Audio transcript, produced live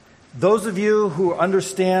Those of you who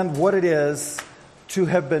understand what it is to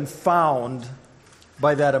have been found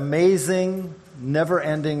by that amazing,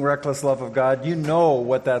 never-ending, reckless love of God, you know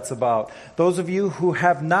what that's about. Those of you who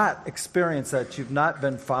have not experienced that, you've not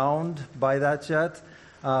been found by that yet,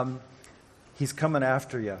 He's coming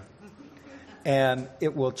after you. And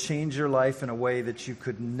it will change your life in a way that you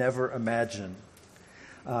could never imagine.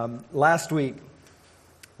 Last week,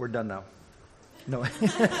 we're done now. No.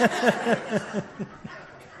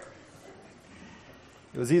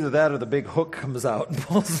 It was either that or the big hook comes out and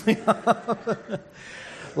pulls me up.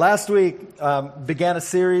 Last week began a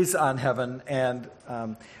series on heaven, and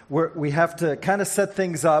we have to kind of set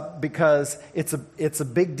things up because it's a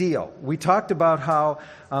big deal. We talked about how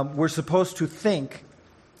we're supposed to think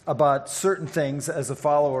about certain things as a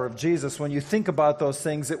follower of Jesus. When you think about those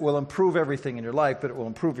things, it will improve everything in your life, but it will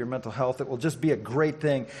improve your mental health. It will just be a great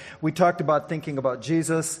thing. We talked about thinking about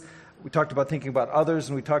Jesus. We talked about thinking about others,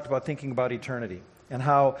 and we talked about thinking about eternity and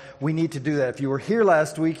how we need to do that. If you were here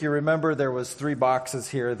last week, you remember there was 3 boxes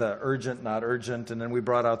here, the urgent, not urgent, and then we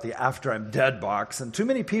brought out the after I'm dead box. And too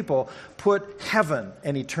many people put heaven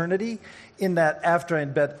and eternity in that after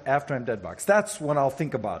I'm dead box. That's when I'll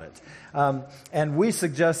think about it. And we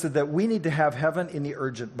suggested that we need to have heaven in the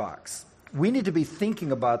urgent box. We need to be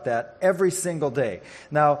thinking about that every single day.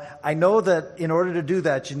 Now, I know that in order to do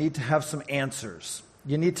that, you need to have some answers.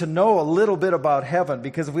 You need to know a little bit about heaven,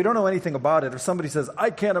 because if we don't know anything about it, if somebody says, I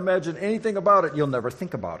can't imagine anything about it, you'll never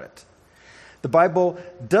think about it. The Bible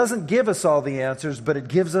doesn't give us all the answers, but it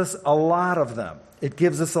gives us a lot of them. It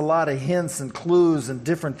gives us a lot of hints and clues and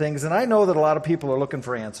different things. And I know that a lot of people are looking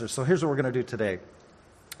for answers. So here's what we're going to do today.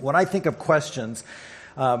 When I think of questions,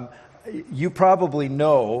 you probably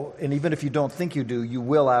know, and even if you don't think you do, you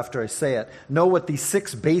will after I say it, know what these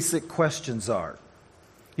 6 basic questions are.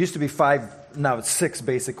 Used to be 5, now it's 6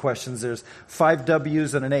 basic questions. There's 5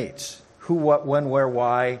 W's and an H. Who, what, when, where,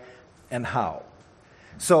 why, and how.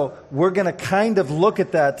 So we're going to kind of look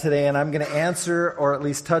at that today, and I'm going to answer or at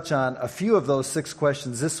least touch on a few of those 6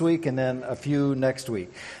 questions this week and then a few next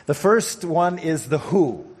week. The first one is the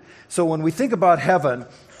who. So when we think about heaven,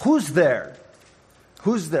 who's there?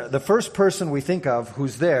 Who's there? The first person we think of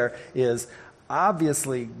who's there is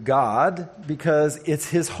obviously God, because it's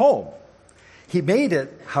His home. He made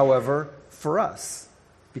it, however, for us,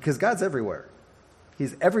 because God's everywhere.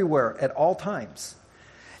 He's everywhere at all times.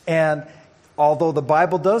 And although the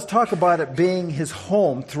Bible does talk about it being His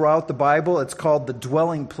home throughout the Bible, it's called the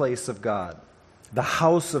dwelling place of God, the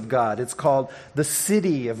house of God. It's called the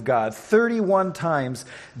city of God. 31 times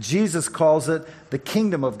Jesus calls it the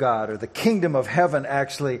kingdom of God, or the kingdom of heaven,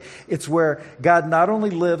 actually. It's where God not only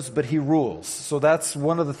lives, but He rules. So that's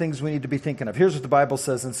one of the things we need to be thinking of. Here's what the Bible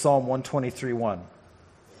says in Psalm 123:1.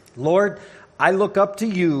 Lord, I look up to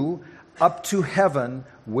you, up to heaven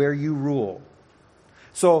where you rule.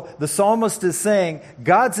 So the psalmist is saying,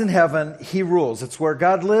 God's in heaven, He rules. It's where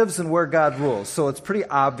God lives and where God rules. So it's pretty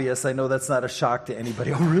obvious. I know that's not a shock to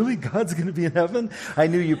anybody. Oh, really? God's going to be in heaven? I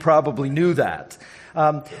knew you probably knew that.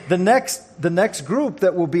 The next group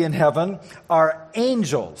that will be in heaven are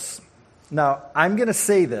angels. Now, I'm going to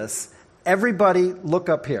say this. Everybody look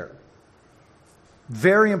up here.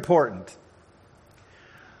 Very important.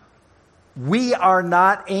 We are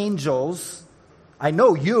not angels. I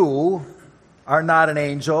know you are not an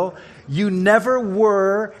angel. You never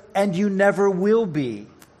were, and you never will be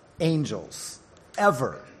angels.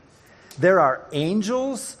 Ever. There are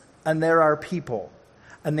angels and there are people.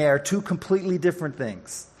 And they are 2 completely different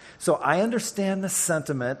things. So I understand the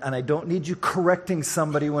sentiment, and I don't need you correcting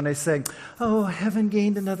somebody when they say, oh, heaven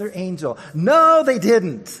gained another angel. No, they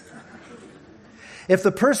didn't. If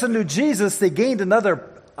the person knew Jesus, they gained another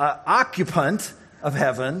occupant of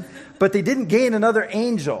heaven, but they didn't gain another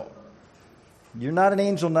angel. You're not an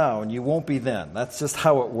angel now, and you won't be then. That's just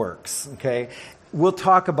how it works, okay? We'll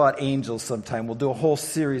talk about angels sometime. We'll do a whole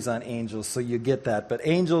series on angels so you get that. But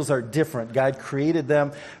angels are different. God created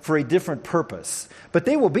them for a different purpose. But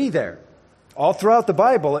they will be there. All throughout the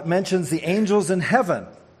Bible, it mentions the angels in heaven.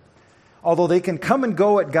 Although they can come and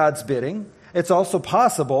go at God's bidding, it's also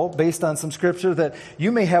possible, based on some scripture, that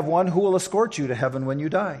you may have one who will escort you to heaven when you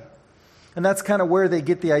die. And that's kind of where they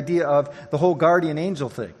get the idea of the whole guardian angel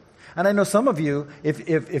thing. And I know some of you,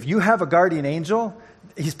 if you have a guardian angel,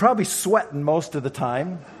 he's probably sweating most of the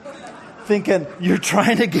time, thinking, you're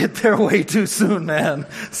trying to get there way too soon, man.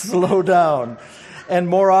 Slow down. And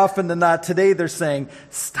more often than not, today they're saying,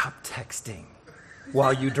 stop texting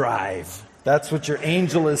while you drive. That's what your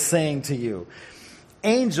angel is saying to you.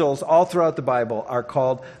 Angels, all throughout the Bible, are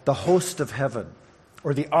called the host of heaven.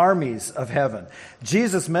 or the armies of heaven.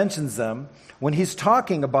 Jesus mentions them when he's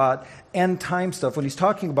talking about end time stuff, when he's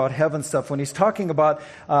talking about heaven stuff, when he's talking about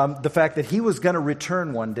the fact that he was going to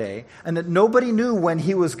return one day and that nobody knew when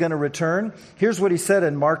he was going to return. Here's what he said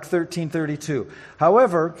in Mark 13:32.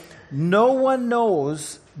 However, no one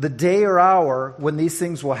knows the day or hour when these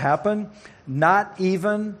things will happen, not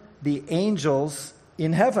even the angels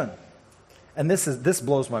in heaven. And this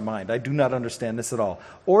blows my mind. I do not understand this at all.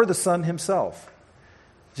 Or the Son himself.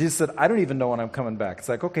 Jesus said, I don't even know when I'm coming back. It's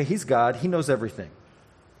like, okay, he's God. He knows everything.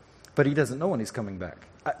 But he doesn't know when he's coming back.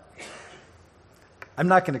 I'm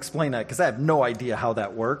not going to explain that because I have no idea how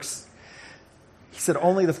that works. He said,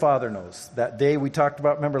 only the Father knows. That day we talked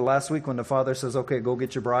about, remember last week when the Father says, okay, go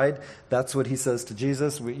get your bride? That's what he says to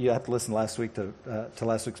Jesus. You have to listen last week to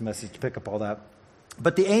last week's message to pick up all that.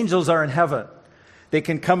 But the angels are in heaven. They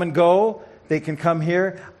can come and go. They can come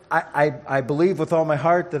here. I believe with all my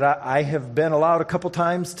heart that I have been allowed a couple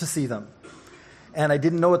times to see them. And I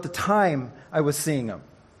didn't know at the time I was seeing them.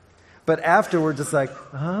 But afterwards it's like,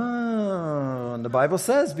 oh, and the Bible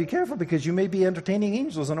says, be careful because you may be entertaining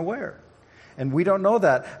angels unaware. And we don't know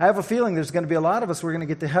that. I have a feeling there's going to be a lot of us, we're going to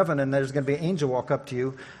get to heaven and there's going to be an angel walk up to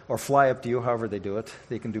you or fly up to you, however they do it.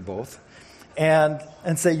 They can do both. And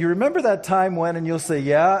say, you remember that time when? And you'll say,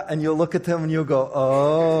 yeah. And you'll look at them and you'll go,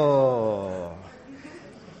 oh.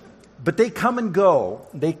 But they come and go.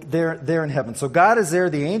 They're in heaven. So God is there,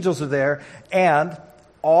 the angels are there, and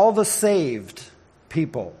all the saved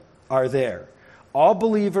people are there. All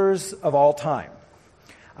believers of all time.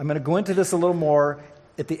 I'm going to go into this a little more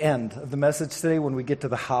at the end of the message today when we get to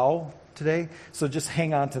the how today. So just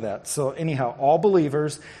hang on to that. So anyhow, all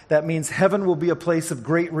believers, that means heaven will be a place of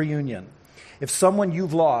great reunion. If someone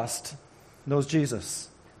you've lost knows Jesus,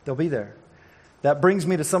 they'll be there. That brings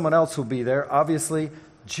me to someone else who'll be there. Obviously,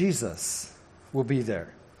 Jesus will be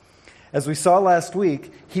there. As we saw last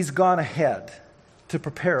week, he's gone ahead to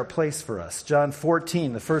prepare a place for us. John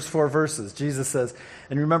 14, the first 4 verses, Jesus says,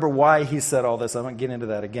 and remember why he said all this. I won't get into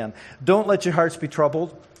that again. Don't let your hearts be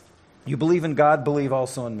troubled. You believe in God, believe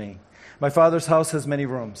also in me. My Father's house has many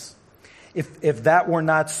rooms. If that were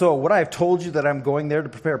not so, would I have told you that I'm going there to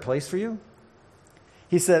prepare a place for you?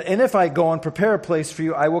 He said, and if I go and prepare a place for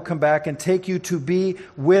you, I will come back and take you to be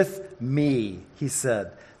with me, he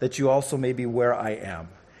said, that you also may be where I am.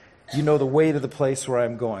 You know the way to the place where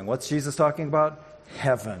I'm going. What's Jesus talking about?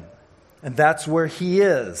 Heaven. And that's where he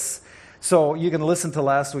is. So you can listen to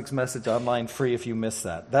last week's message online free if you missed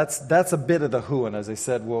that. That's a bit of the who, and as I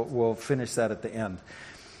said, we'll finish that at the end.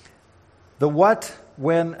 The what,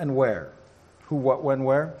 when, and where. Who, what, when,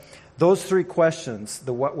 where. Those 3 questions,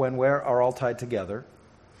 the what, when, where, are all tied together.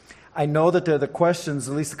 I know that they're the questions,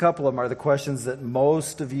 at least a couple of them are the questions that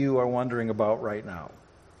most of you are wondering about right now.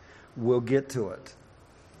 We'll get to it.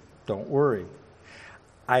 Don't worry.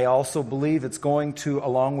 I also believe it's going to,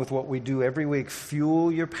 along with what we do every week,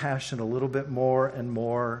 fuel your passion a little bit more and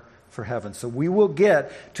more for heaven. So we will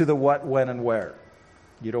get to the what, when, and where.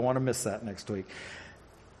 You don't want to miss that next week.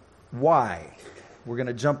 Why? We're going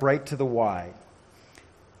to jump right to the why.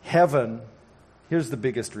 Heaven, here's the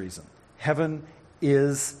biggest reason. Heaven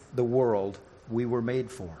is the world we were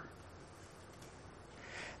made for.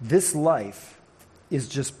 This life is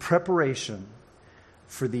just preparation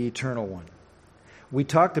for the eternal one. We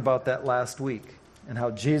talked about that last week and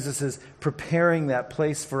how Jesus is preparing that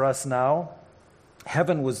place for us now.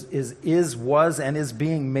 Heaven was, and is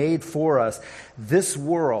being made for us. This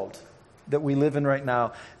world that we live in right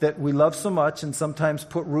now, that we love so much and sometimes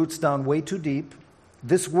put roots down way too deep,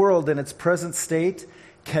 this world in its present state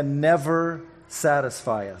can never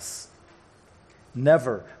satisfy us.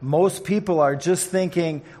 Never. Most people are just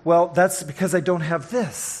thinking, well, that's because I don't have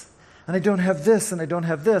this. And I don't have this, and I don't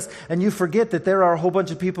have this. And you forget that there are a whole bunch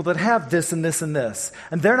of people that have this and this and this.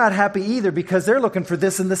 And they're not happy either because they're looking for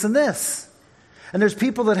this and this and this. And there's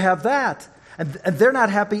people that have that. And they're not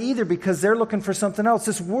happy either because they're looking for something else.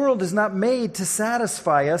 This world is not made to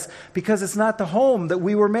satisfy us because it's not the home that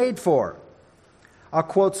we were made for. I'll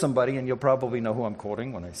quote somebody, and you'll probably know who I'm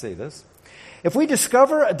quoting when I say this. If we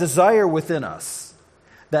discover a desire within us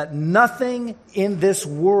that nothing in this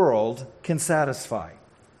world can satisfy,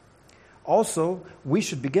 also, we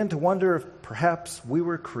should begin to wonder if perhaps we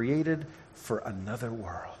were created for another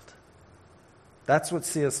world. That's what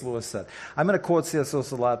C.S. Lewis said. I'm going to quote C.S.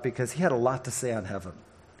 Lewis a lot because he had a lot to say on heaven.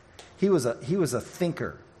 He was a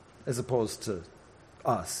thinker as opposed to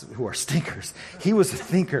us who are stinkers. He was a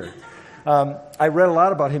thinker. I read a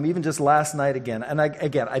lot about him even just last night again. And I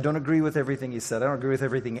don't agree with everything he said. I don't agree with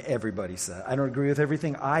everything everybody said. I don't agree with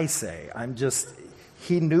everything I say.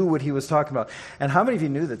 He knew what he was talking about. And how many of you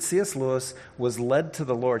knew that C.S. Lewis was led to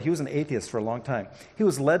the Lord? He was an atheist for a long time. He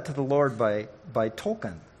was led to the Lord by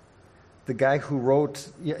Tolkien, the guy who wrote,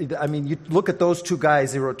 I mean, you look at those two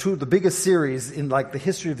guys, they wrote two of the biggest series in like the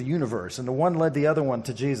history of the universe, and the one led the other one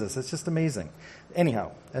to Jesus. It's just amazing.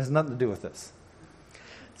 Anyhow, it has nothing to do with this.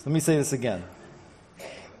 So let me say this again.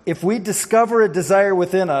 If we discover a desire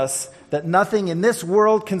within us that nothing in this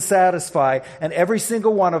world can satisfy, and every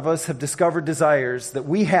single one of us have discovered desires that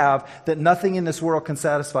we have that nothing in this world can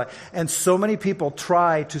satisfy, and so many people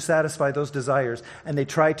try to satisfy those desires, and they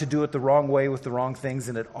try to do it the wrong way with the wrong things,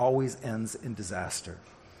 and it always ends in disaster.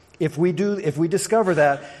 If we discover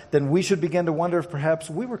that, then we should begin to wonder if perhaps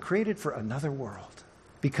we were created for another world,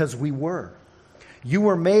 because we were. You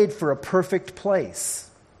were made for a perfect place.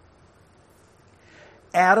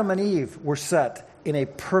 Adam and Eve were set in a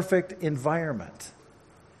perfect environment.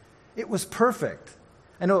 It was perfect.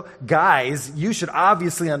 I know, guys, you should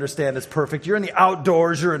obviously understand it's perfect. You're in the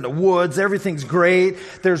outdoors, you're in the woods, everything's great.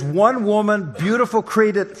 There's one woman, beautiful,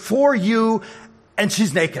 created for you, and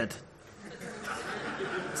she's naked.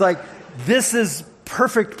 It's like, this is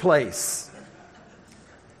perfect place.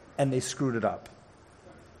 And they screwed it up.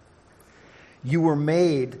 You were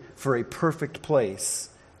made for a perfect place,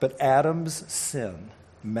 but Adam's sin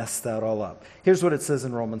messed that all up. Here's what it says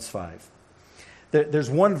in Romans 5. There's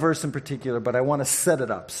one verse in particular, but I want to set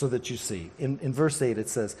it up so that you see. In verse 8 it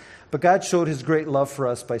says, "But God showed his great love for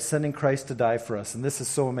us by sending Christ to die for us." And this is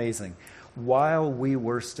so amazing. While we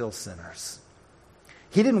were still sinners.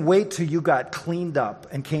 He didn't wait till you got cleaned up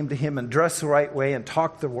and came to him and dressed the right way and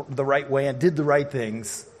talked the right way and did the right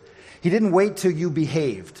things. He didn't wait till you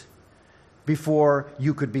behaved before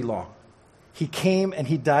you could belong. He came and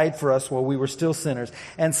he died for us while we were still sinners.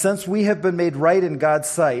 And since we have been made right in God's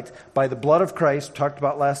sight by the blood of Christ, talked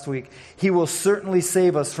about last week, he will certainly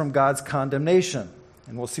save us from God's condemnation.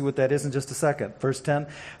 And we'll see what that is in just a second. Verse 10,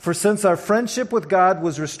 "For since our friendship with God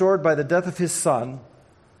was restored by the death of his Son,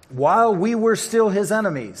 while we were still his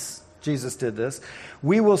enemies," Jesus did this,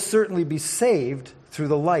 "we will certainly be saved through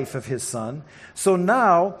the life of his Son. So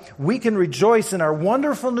now we can rejoice in our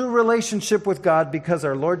wonderful new relationship with God because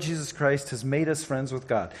our Lord Jesus Christ has made us friends with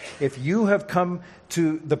God." If you have come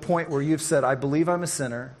to the point where you've said, "I believe I'm a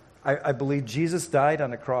sinner. I believe Jesus died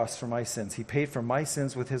on the cross for my sins. He paid for my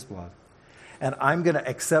sins with his blood. And I'm going to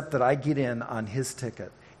accept that I get in on his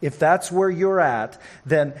ticket." If that's where you're at,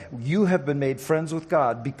 then you have been made friends with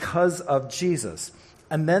God because of Jesus.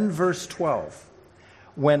 And then verse 12.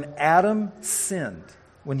 When Adam sinned,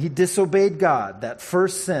 when he disobeyed God, that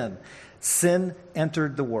first sin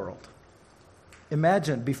entered the world.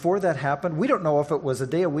 Imagine, before that happened, we don't know if it was a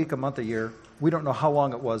day, a week, a month, a year. We don't know how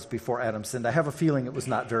long it was before Adam sinned. I have a feeling it was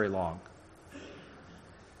not very long.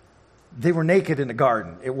 They were naked in the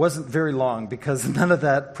garden. It wasn't very long because none of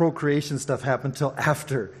that procreation stuff happened until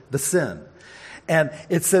after the sin. And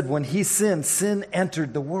it said when he sinned, sin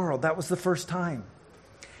entered the world. That was the first time.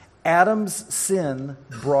 Adam's sin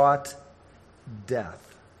brought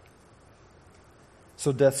death.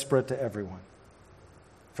 So death spread to everyone.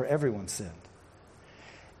 For everyone sinned.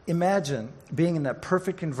 Imagine being in that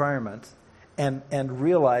perfect environment and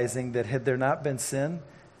realizing that had there not been sin,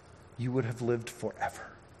 you would have lived forever.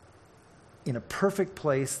 In a perfect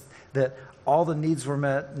place that all the needs were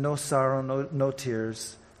met, no sorrow, no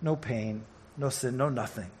tears, no pain, no sin, no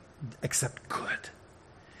nothing, except good.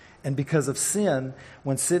 And because of sin,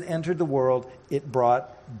 when sin entered the world, it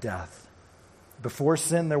brought death. Before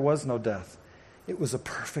sin, there was no death. It was a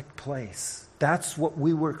perfect place. That's what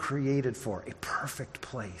we were created for, a perfect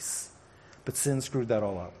place. But sin screwed that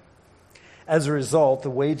all up. As a result,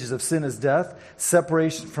 the wages of sin is death,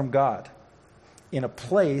 separation from God, in a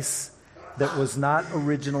place that was not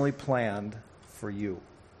originally planned for you.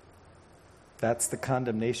 That's the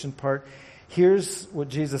condemnation part. Here's what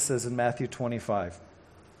Jesus says in Matthew 25.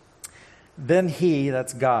 "Then he,"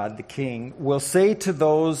 that's God, the King, "will say to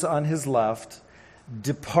those on his left,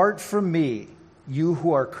 'Depart from me, you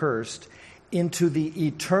who are cursed, into the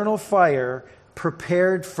eternal fire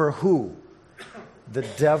prepared for' who? The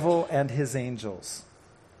devil and his angels."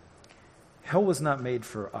 Hell was not made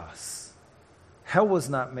for us. Hell was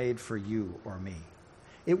not made for you or me.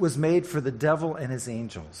 It was made for the devil and his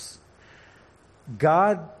angels.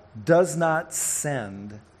 God does not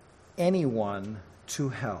send anyone to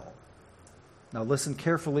hell. Now listen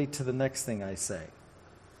carefully to the next thing I say.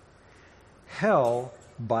 Hell,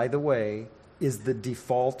 by the way, is the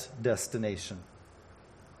default destination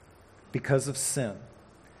because of sin.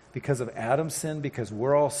 Because of Adam's sin, because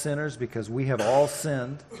we're all sinners, because we have all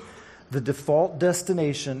sinned. The default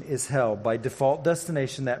destination is hell. By default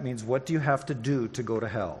destination, that means what do you have to do to go to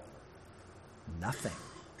hell? Nothing.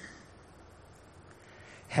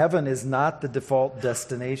 Heaven is not the default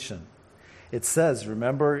destination. It says,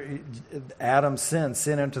 remember, Adam's sin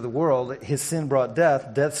entered the world. His sin brought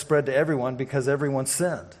death. Death spread to everyone because everyone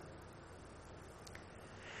sinned.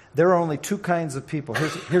 There are only two kinds of people.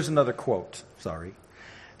 Here's another quote. Sorry.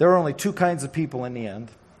 There are only two kinds of people in the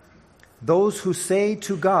end. Those who say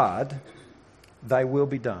to God, thy will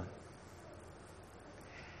be done.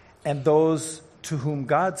 And those to whom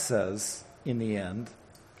God says, in the end,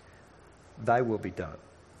 thy will be done.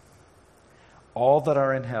 All that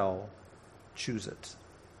are in hell, choose it.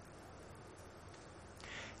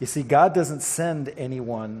 You see, God doesn't send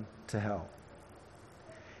anyone to hell.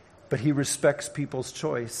 But he respects people's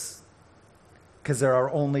choice because there are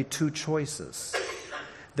only two choices.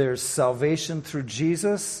 There's salvation through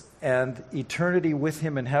Jesus and eternity with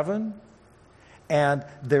him in heaven, and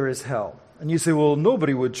there is hell. And you say, well,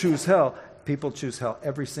 nobody would choose hell. People choose hell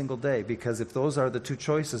every single day, because if those are the two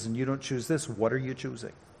choices and you don't choose this, what are you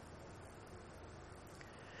choosing?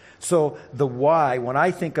 So the why, when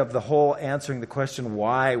I think of the whole answering the question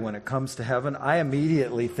why when it comes to heaven, I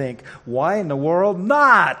immediately think, why in the world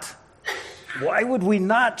not? Why would we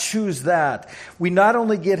not choose that? We not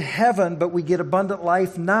only get heaven, but we get abundant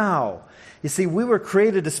life now. You see, we were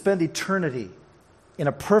created to spend eternity in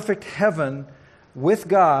a perfect heaven with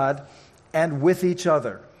God and with each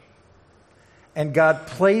other. And God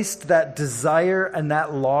placed that desire and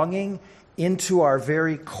that longing into our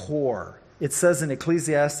very core. It says in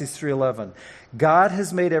Ecclesiastes 3:11, God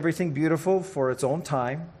has made everything beautiful for its own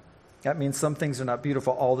time. That means some things are not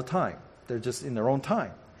beautiful all the time. They're just in their own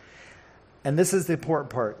time. And this is the important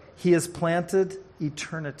part. He has planted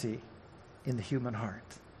eternity in the human heart.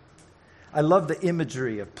 I love the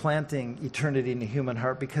imagery of planting eternity in the human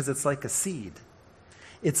heart because it's like a seed.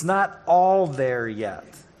 It's not all there yet.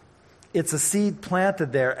 It's a seed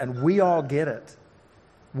planted there, and we all get it.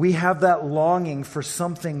 We have that longing for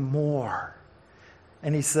something more.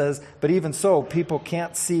 And he says, but even so, people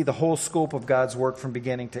can't see the whole scope of God's work from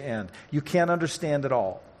beginning to end. You can't understand it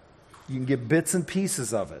all. You can get bits and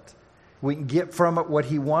pieces of it. We can get from it what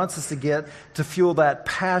he wants us to get to fuel that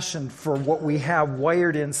passion for what we have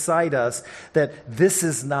wired inside us, that this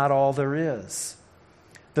is not all there is.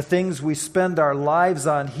 The things we spend our lives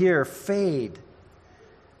on here fade.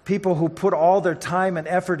 People who put all their time and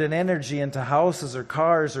effort and energy into houses or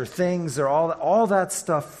cars or things or all that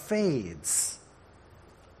stuff fades.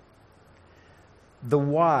 The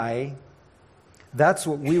why, that's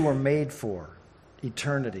what we were made for,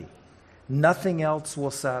 eternity. Nothing else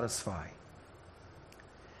will satisfy.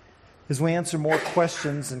 As we answer more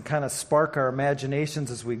questions and kind of spark our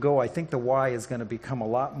imaginations as we go, I think the why is going to become a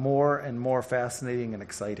lot more and more fascinating and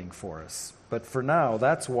exciting for us. But for now,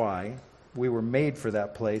 that's why we were made for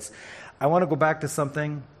that place. I want to go back to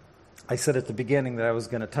something I said at the beginning that I was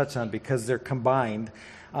going to touch on because they're combined.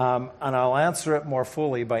 And I'll answer it more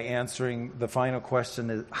fully by answering the final question,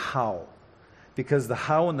 is how. Because the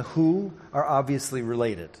how and the who are obviously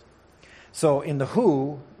related. So in the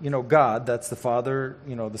who, God, that's the Father,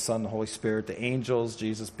 the Son, the Holy Spirit, the angels,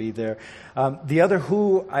 Jesus be there. The other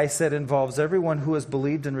who, I said, involves everyone who has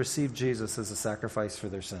believed and received Jesus as a sacrifice for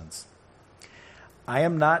their sins. I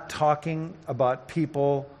am not talking about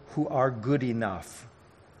people who are good enough.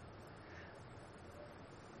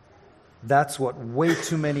 That's what way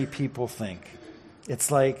too many people think.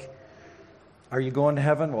 It's like, are you going to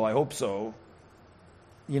heaven? Well, I hope so.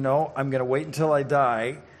 I'm going to wait until I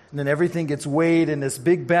die. And then everything gets weighed in this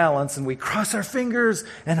big balance, and we cross our fingers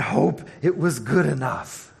and hope it was good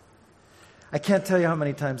enough. I can't tell you how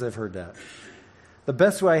many times I've heard that. The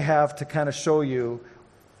best way I have to kind of show you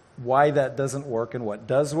why that doesn't work and what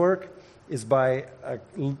does work is by a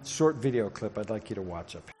short video clip I'd like you to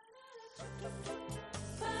watch up.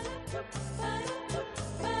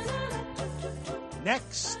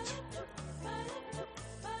 Next.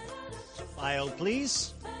 File,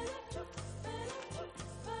 please.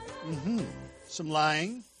 Some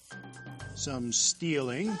lying, some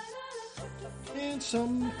stealing, and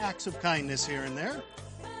some acts of kindness here and there.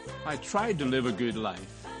 I tried to live a good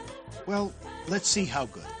life. Well, let's see how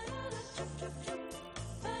good.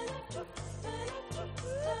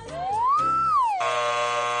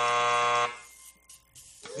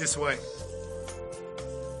 This way.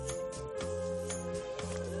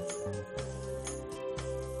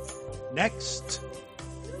 Next.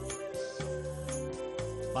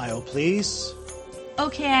 File, please.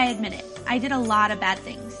 Okay, I admit it. I did a lot of bad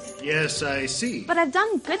things. Yes, I see. But I've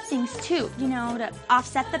done good things too, to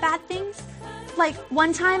offset the bad things. Like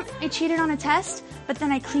one time I cheated on a test, but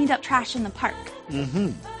then I cleaned up trash in the park.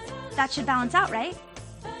 That should balance out, right?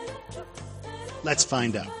 Let's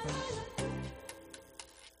find out.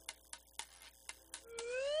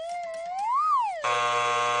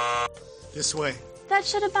 This way. That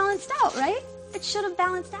should have balanced out, right? It should have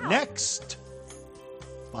balanced out. Next.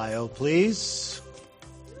 File, please.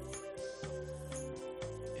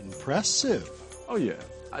 Impressive. Oh, yeah.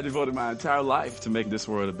 I devoted my entire life to make this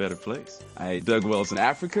world a better place. I dug wells in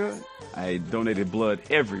Africa. I donated blood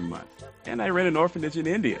every month. And I ran an orphanage in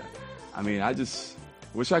India. I mean, I just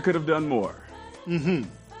wish I could have done more. Mm-hmm.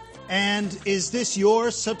 And is this your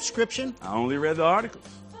subscription? I only read the articles.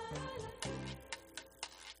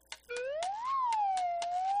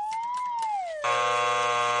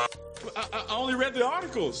 I only read the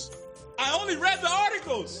articles. I only read the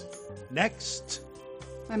articles. Next.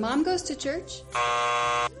 My mom goes to church.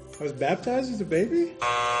 I was baptized as a baby?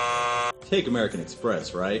 Take American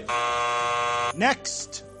Express, right?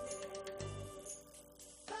 Next.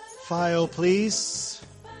 File, please.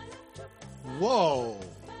 Whoa.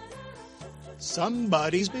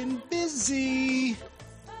 Somebody's been busy.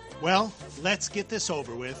 Well, let's get this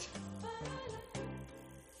over with.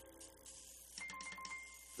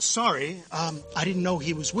 Sorry, I didn't know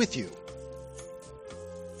he was with you.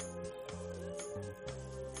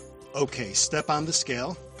 Okay, step on the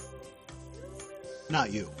scale.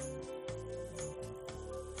 Not you.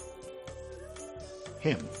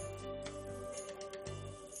 Him.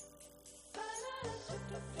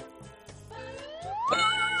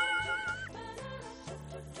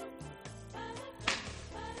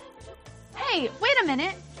 Hey, wait a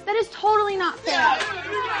minute. That is totally not fair.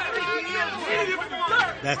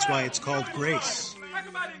 That's why it's called grace.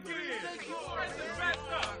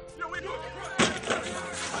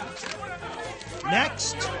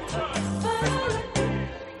 Next.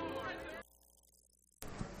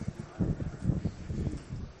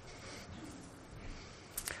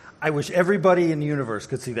 I wish everybody in the universe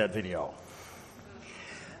could see that video.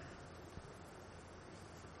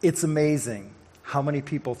 It's amazing how many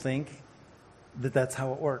people think that that's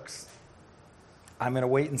how it works. I'm going to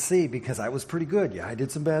wait and see because I was pretty good. Yeah, I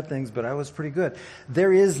did some bad things, but I was pretty good.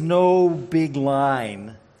 There is no big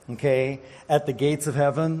line, okay, at the gates of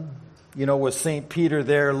heaven, you know, with St. Peter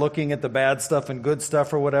there looking at the bad stuff and good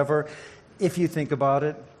stuff or whatever. If you think about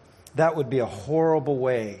it, that would be a horrible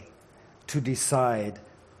way to decide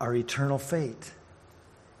our eternal fate.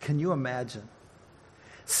 Can you imagine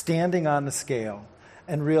standing on the scale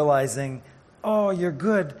and realizing, oh, you're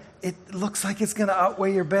good. It looks like it's going to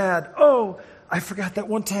outweigh your bad. Oh, I forgot that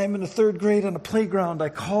one time in the third grade on a playground I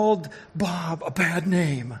called Bob a bad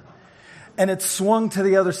name. And it swung to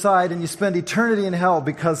the other side, and you spend eternity in hell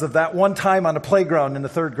because of that one time on a playground in the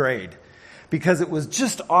third grade. Because it was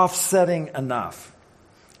just offsetting enough.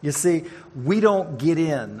 You see, we don't get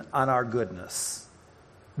in on our goodness.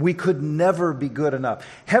 We could never be good enough.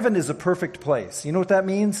 Heaven is a perfect place. You know what that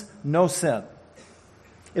means? No sin.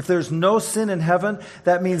 If there's no sin in heaven,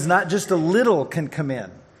 that means not just a little can come in.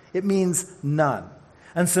 It means none.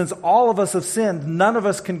 And since all of us have sinned, none of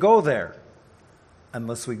us can go there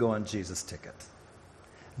unless we go on Jesus' ticket.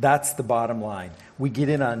 That's the bottom line. We get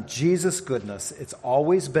in on Jesus' goodness. It's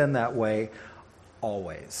always been that way,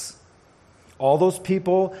 always. All those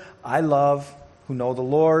people I love who know the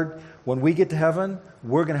Lord, when we get to heaven,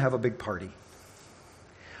 we're going to have a big party.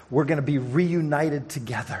 We're going to be reunited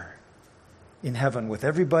together in heaven with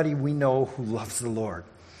everybody we know who loves the Lord.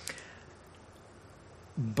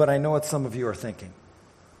 But I know what some of you are thinking.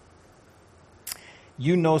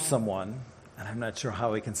 You know someone, and I'm not sure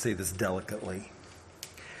how I can say this delicately,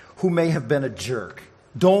 who may have been a jerk.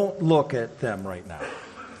 Don't look at them right now.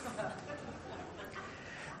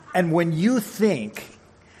 And when you think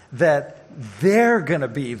that they're going to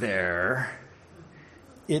be there,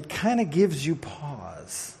 it kind of gives you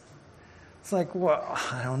pause. It's like, well,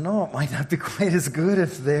 I don't know. It might not be quite as good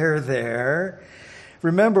if they're there.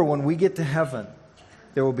 Remember, when we get to heaven,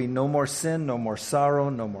 there will be no more sin, no more sorrow,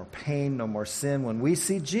 no more pain, no more sin. When we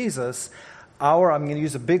see Jesus, I'm going to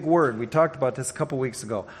use a big word. We talked about this a couple weeks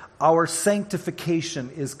ago. Our sanctification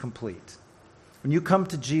is complete. When you come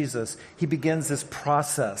to Jesus, he begins this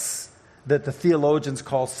process that the theologians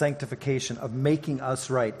call sanctification, of making us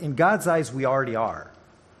right. In God's eyes, we already are.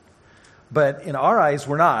 But in our eyes,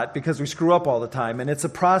 we're not, because we screw up all the time, and it's a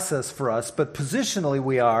process for us. But positionally,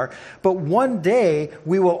 we are. But one day,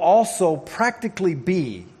 we will also practically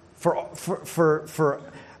be for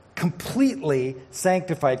completely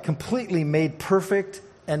sanctified, completely made perfect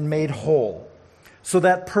and made whole. So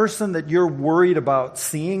that person that you're worried about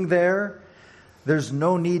seeing there's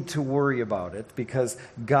no need to worry about it because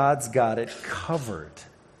God's got it covered.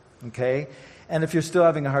 Okay? And if you're still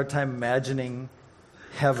having a hard time imagining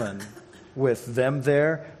heaven with them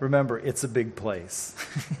there, remember, it's a big place.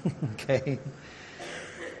 Okay?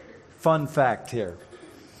 Fun fact here.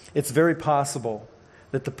 It's very possible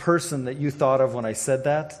that the person that you thought of when I said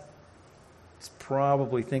that is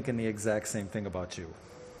probably thinking the exact same thing about you.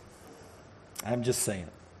 I'm just saying.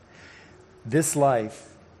 This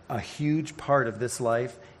life, a huge part of this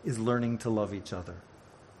life, is learning to love each other.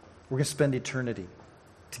 We're going to spend eternity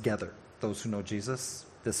together, those who know Jesus,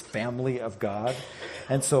 this family of God.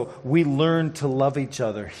 And so we learn to love each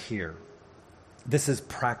other here. This is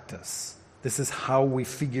practice. This is how we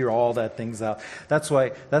figure all that things out. That's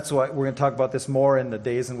why we're going to talk about this more in the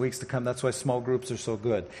days and weeks to come. That's why small groups are so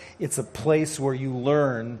good. It's a place where you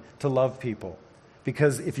learn to love people.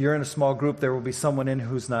 Because if you're in a small group, there will be someone in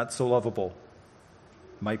who's not so lovable.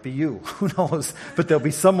 Might be you, who knows? But there'll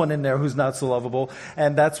be someone in there who's not so lovable.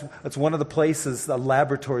 And that's one of the places, the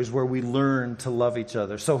laboratories where we learn to love each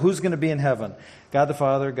other. So who's going to be in heaven? God the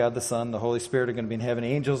Father, God the Son, the Holy Spirit are going to be in heaven.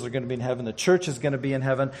 Angels are going to be in heaven. The church is going to be in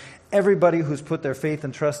heaven. Everybody who's put their faith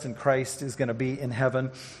and trust in Christ is going to be in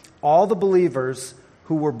heaven. All the believers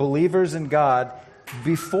who were believers in God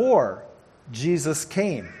before Jesus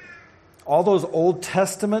came. All those Old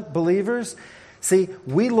Testament believers. See,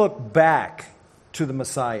 we look back to the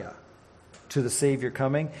Messiah, to the Savior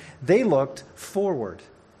coming. They looked forward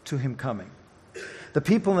to Him coming. The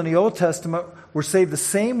people in the Old Testament were saved the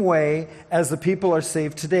same way as the people are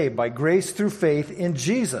saved today, by grace through faith in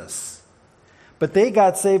Jesus. But they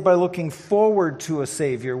got saved by looking forward to a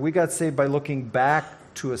Savior. We got saved by looking back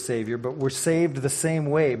to a Savior, but we're saved the same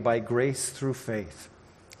way, by grace through faith.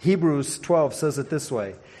 Hebrews 12 says it this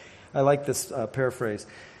way. I like this paraphrase.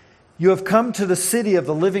 You have come to the city of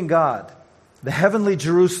the living God, the heavenly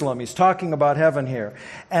Jerusalem. He's talking about heaven here.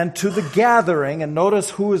 And to the gathering, and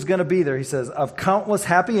notice who is going to be there. He says, of countless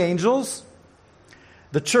happy angels.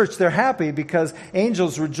 The church, they're happy because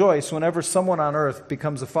angels rejoice whenever someone on earth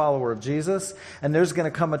becomes a follower of Jesus. And there's going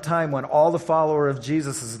to come a time when all the followers of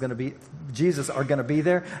Jesus are going to be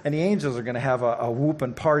there, and the angels are going to have a whoop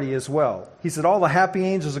and party as well. He said all the happy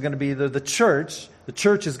angels are going to be there. The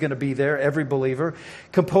church is going to be there, every believer,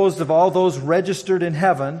 composed of all those registered in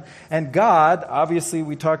heaven. And God, obviously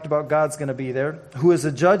we talked about God's going to be there, who is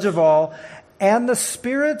a judge of all, and the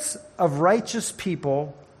spirits of righteous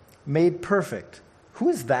people made perfect. Who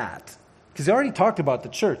is that? Because he already talked about the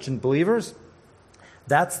church and believers.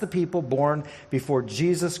 That's the people born before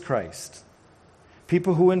Jesus Christ.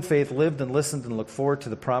 People who in faith lived and listened and looked forward to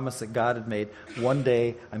the promise that God had made. One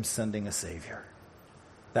day I'm sending a Savior.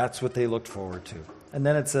 That's what they looked forward to. And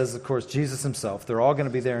then it says, of course, Jesus himself. They're all going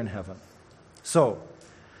to be there in heaven. So,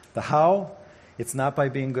 the how? It's not by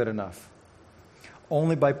being good enough.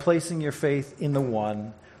 Only by placing your faith in the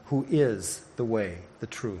one who is the way, the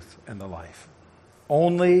truth, and the life.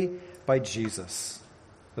 Only by Jesus,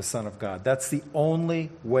 the Son of God. That's the only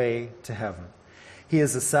way to heaven. He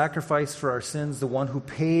is a sacrifice for our sins, the one who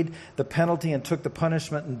paid the penalty and took the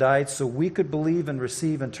punishment and died so we could believe and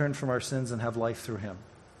receive and turn from our sins and have life through him.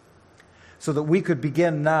 So that we could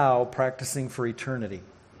begin now practicing for eternity.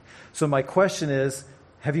 So my question is,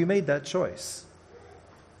 have you made that choice?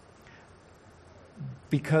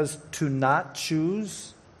 Because to not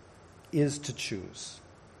choose is to choose.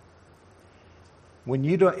 When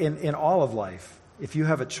you don't, in all of life, if you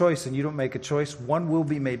have a choice and you don't make a choice, one will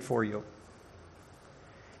be made for you.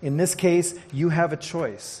 In this case, you have a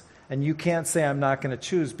choice. And you can't say, I'm not going to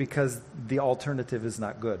choose, because the alternative is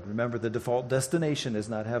not good. Remember, the default destination is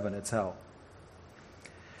not heaven, it's hell.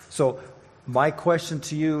 So, my question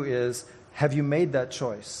to you is, have you made that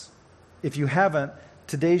choice? If you haven't,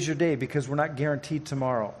 today's your day, because we're not guaranteed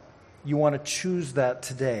tomorrow. You want to choose that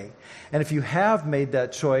today. And if you have made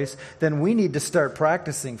that choice, then we need to start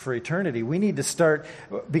practicing for eternity. We need to start,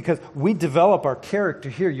 because we develop our character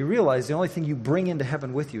here. You realize the only thing you bring into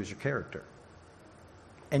heaven with you is your character.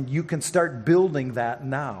 And you can start building that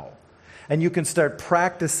now. And you can start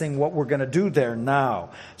practicing what we're going to do there now.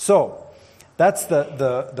 So, that's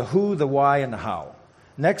the who, the why, and the how.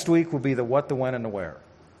 Next week will be the what, the when, and the where.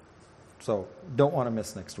 So, don't want to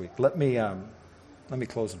miss next week. Let me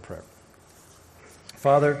close in prayer.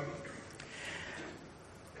 Father,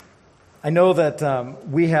 I know that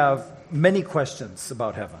we have many questions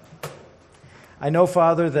about heaven. I know,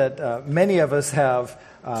 Father, that many of us have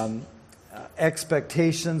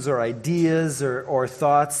expectations or ideas or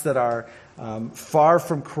thoughts that are far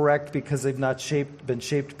from correct because they've not been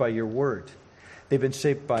shaped by your word. They've been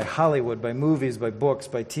shaped by Hollywood, by movies, by books,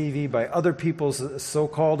 by TV, by other people's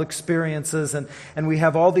so-called experiences. And we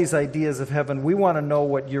have all these ideas of heaven. We want to know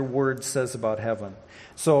what your word says about heaven.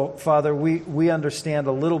 So, Father, we understand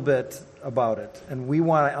a little bit about it. And we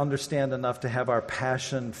want to understand enough to have our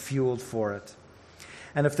passion fueled for it.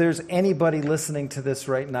 And if there's anybody listening to this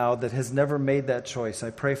right now that has never made that choice, I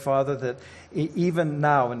pray, Father, that even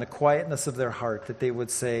now in the quietness of their heart, that they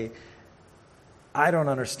would say, I don't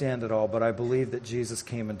understand it all, but I believe that Jesus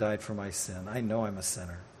came and died for my sin. I know I'm a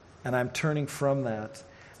sinner. And I'm turning from that,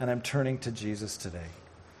 and I'm turning to Jesus today.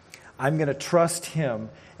 I'm going to trust him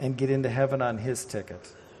and get into heaven on his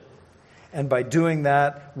ticket. And by doing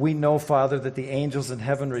that, we know, Father, that the angels in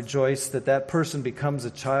heaven rejoice that that person becomes a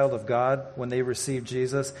child of God when they receive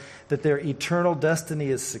Jesus, that their eternal destiny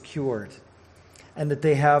is secured, and that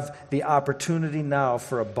they have the opportunity now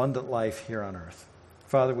for abundant life here on earth.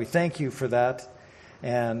 Father, we thank you for that,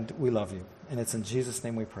 and we love you. And it's in Jesus'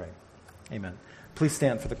 name we pray. Amen. Please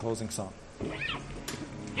stand for the closing song.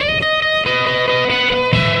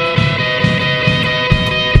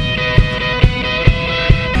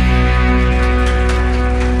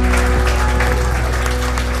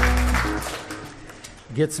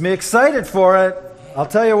 Gets me excited for it. I'll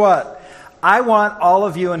tell you what. I want all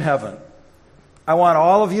of you in heaven. I want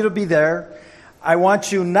all of you to be there. I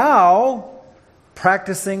want you now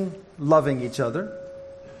practicing loving each other.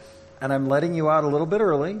 And I'm letting you out a little bit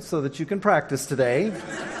early so that you can practice today.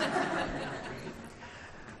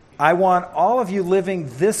 I want all of you living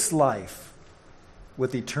this life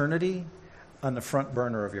with eternity on the front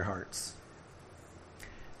burner of your hearts.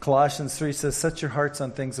 Colossians 3 says, set your hearts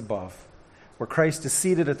on things above. Where Christ is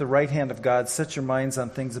seated at the right hand of God, set your minds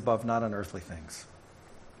on things above, not on earthly things.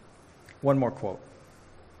 One more quote.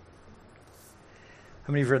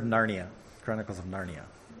 How many of you have read Narnia, Chronicles of Narnia?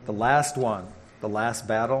 The last one, the last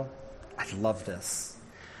battle. I love this.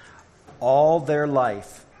 All their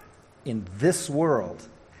life in this world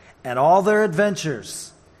and all their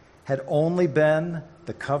adventures had only been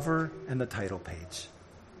the cover and the title page.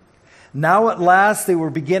 Now at last they were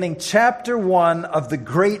beginning chapter 1 of the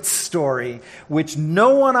great story, which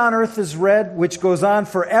no one on earth has read, which goes on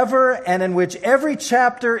forever, and in which every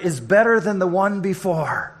chapter is better than the one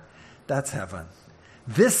before. That's heaven.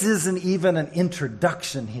 This isn't even an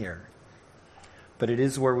introduction here, but it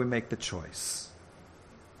is where we make the choice.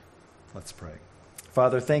 Let's pray.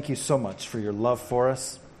 Father, thank you so much for your love for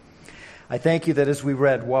us. I thank you that as we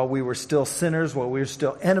read, while we were still sinners, while we were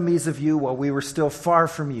still enemies of you, while we were still far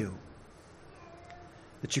from you,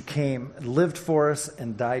 that you came and lived for us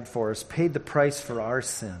and died for us, paid the price for our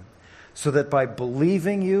sin, so that by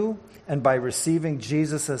believing you and by receiving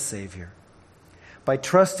Jesus as Savior, by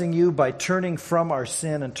trusting you, by turning from our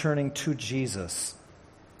sin and turning to Jesus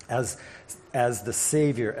as the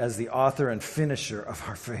Savior, as the author and finisher of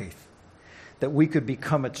our faith, that we could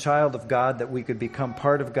become a child of God, that we could become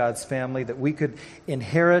part of God's family, that we could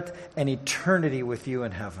inherit an eternity with you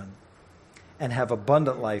in heaven and have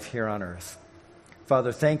abundant life here on earth.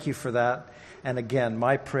 Father, thank you for that. And again,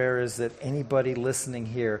 my prayer is that anybody listening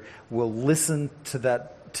here will listen to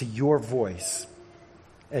that, to your voice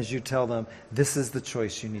as you tell them, this is the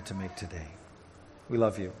choice you need to make today. We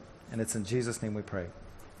love you. And it's in Jesus' name we pray.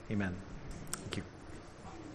 Amen.